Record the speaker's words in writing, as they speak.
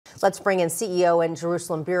Let's bring in CEO and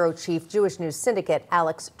Jerusalem Bureau Chief, Jewish News Syndicate,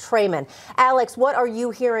 Alex Traiman. Alex, what are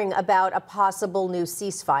you hearing about a possible new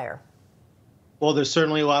ceasefire? Well, there's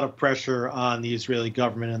certainly a lot of pressure on the Israeli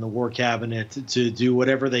government and the war cabinet to do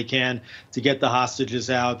whatever they can to get the hostages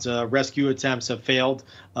out. Rescue attempts have failed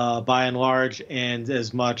by and large, and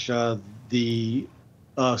as much the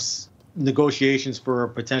negotiations for a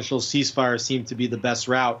potential ceasefire seem to be the best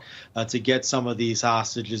route to get some of these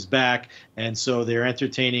hostages back. And so they're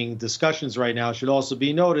entertaining discussions right now. It should also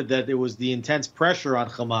be noted that it was the intense pressure on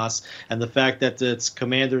Hamas and the fact that its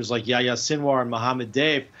commanders like Yahya Sinwar and Mohammed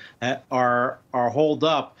Deif are holed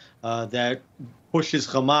up that pushes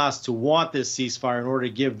Hamas to want this ceasefire in order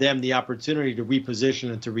to give them the opportunity to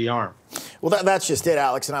reposition and to rearm. Well, that's just it,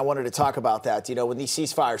 Alex, and I wanted to talk about that. You know, when these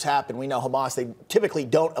ceasefires happen, we know Hamas, they typically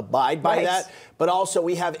don't abide by that, but also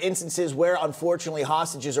we have instances where, unfortunately,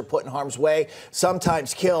 hostages are put in harm's way,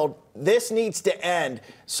 sometimes killed. This needs to end.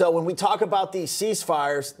 So when we talk about these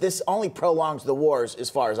ceasefires, this only prolongs the wars, as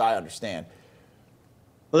far as I understand.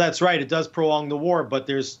 Well, that's right. It does prolong the war, but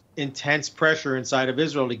there's intense pressure inside of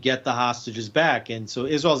Israel to get the hostages back. And so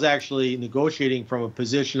Israel's actually negotiating from a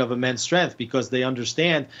position of immense strength because they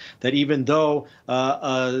understand that even though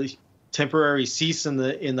a temporary cease in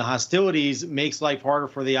the hostilities makes life harder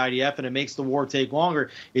for the IDF and it makes the war take longer,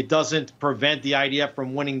 it doesn't prevent the IDF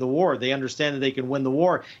from winning the war. They understand that they can win the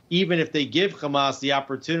war even if they give Hamas the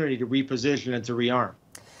opportunity to reposition and to rearm.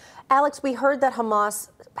 Alex, we heard that Hamas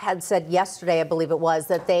had said yesterday, I believe it was,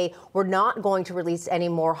 that they were not going to release any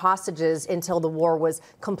more hostages until the war was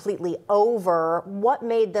completely over. What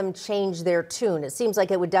made them change their tune? It seems like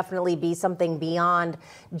it would definitely be something beyond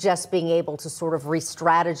just being able to sort of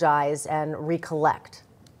re-strategize and recollect.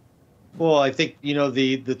 Well, I think, you know,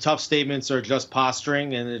 the tough statements are just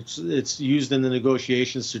posturing, and it's used in the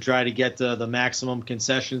negotiations to try to get the maximum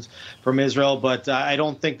concessions from Israel. But I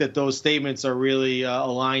don't think that those statements are really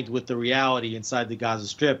aligned with the reality inside the Gaza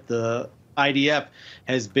Strip. The IDF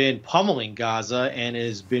has been pummeling Gaza and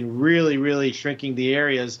has been really shrinking the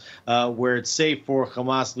areas where it's safe for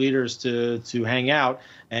Hamas leaders to hang out.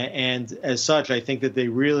 And as such, I think that they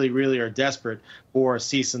really are desperate for a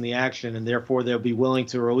cease in the action, and therefore they'll be willing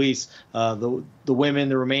to release the women,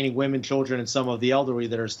 the remaining women, children, and some of the elderly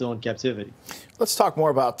that are still in captivity. Let's talk more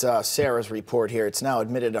about Sarah's report here. It's now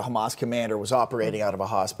admitted a Hamas commander was operating out of a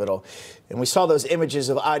hospital. And we saw those images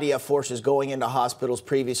of IDF forces going into hospitals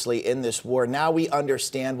previously in this war. Now we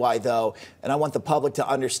understand why, though, and I want the public to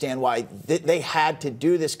understand why they had to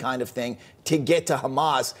do this kind of thing to get to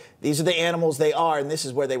Hamas. These are the animals they are, and this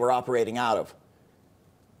is where they were operating out of.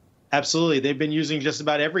 Absolutely. They've been using just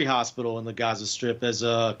about every hospital in the Gaza Strip as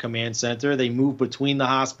a command center. They move between the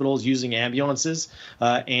hospitals using ambulances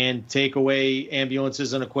and take away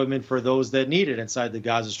ambulances and equipment for those that need it inside the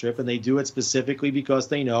Gaza Strip. And they do it specifically because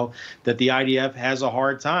they know that the IDF has a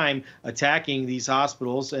hard time attacking these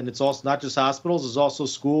hospitals. And it's also not just hospitals, it's also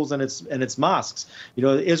schools and it's mosques. You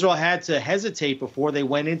know, Israel had to hesitate before they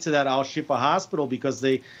went into that Al-Shifa hospital because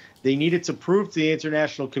they needed to prove to the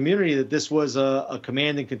international community that this was a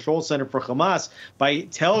command and control center for Hamas. By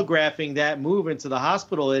telegraphing that move into the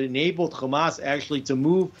hospital, it enabled Hamas actually to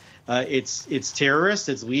move its terrorists,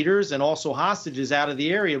 its leaders, and also hostages out of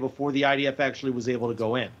the area before the IDF actually was able to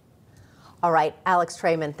go in. All right, Alex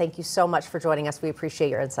Traiman, thank you so much for joining us. We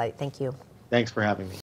appreciate your insight. Thank you. Thanks for having me.